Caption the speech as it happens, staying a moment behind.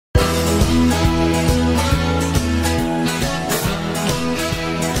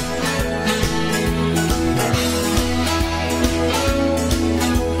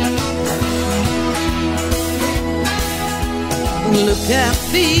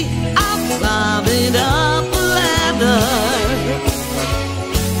feet, I'm climbing up a ladder,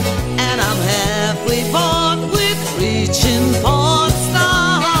 and I'm halfway bought with reaching for a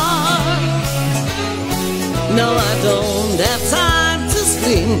star. No, I don't have time to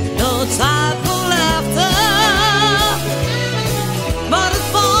scream, no time for laughter, but a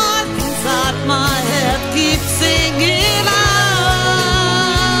voice inside my head keeps singing out.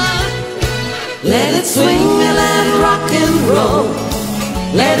 Let it swing and let it rock and roll.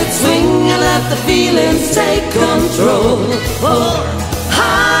 Let it swing and let the feelings take control. Oh,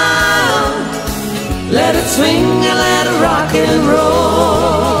 how? Let it swing and let it rock and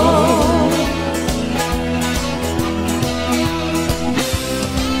roll.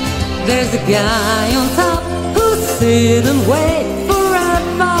 There's a guy on top who's sit and wait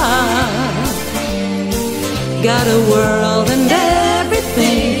forever. Got a world and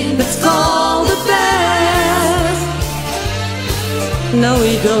everything that's called the best. No,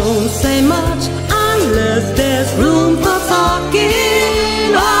 he don't say much unless there's room for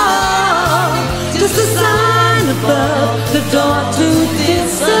talking. Oh, just a sign above the door to this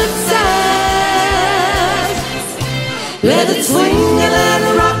success. Let it swing and let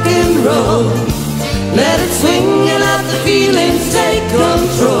it rock and roll. Let it swing and let the feelings take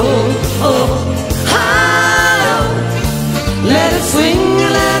control. Oh, how? Let it swing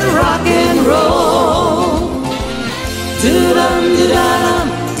and let it rock and roll. Do-dum, do-da-dum,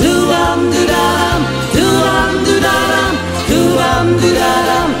 do-dum, do-da-dum, do-dum, do-da-dum, do-dum,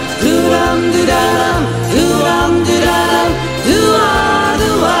 do-da-dum, do-dum, do-da-dum, do-dum, do-da-dum, do-ah,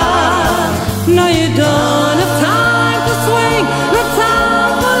 do-ah. No, you don't have time to swing, no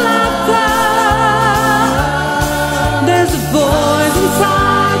time for laughter. There's a voice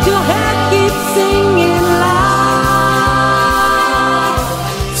inside your head keeps singing loud.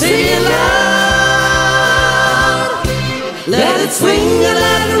 Sing it loud. Let it swing and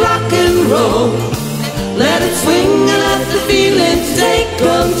let it rock and roll. Let it swing and let the feelings take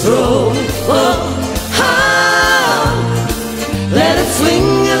control. Oh, how? Let it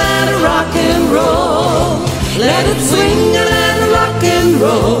swing and let it rock and roll. Let it swing and let it rock and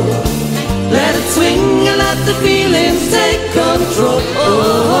roll. Let it swing and let the feelings take control.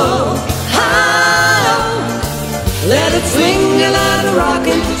 Oh, how? Let it swing and let it rock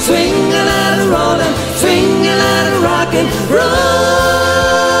and swing and let it roll and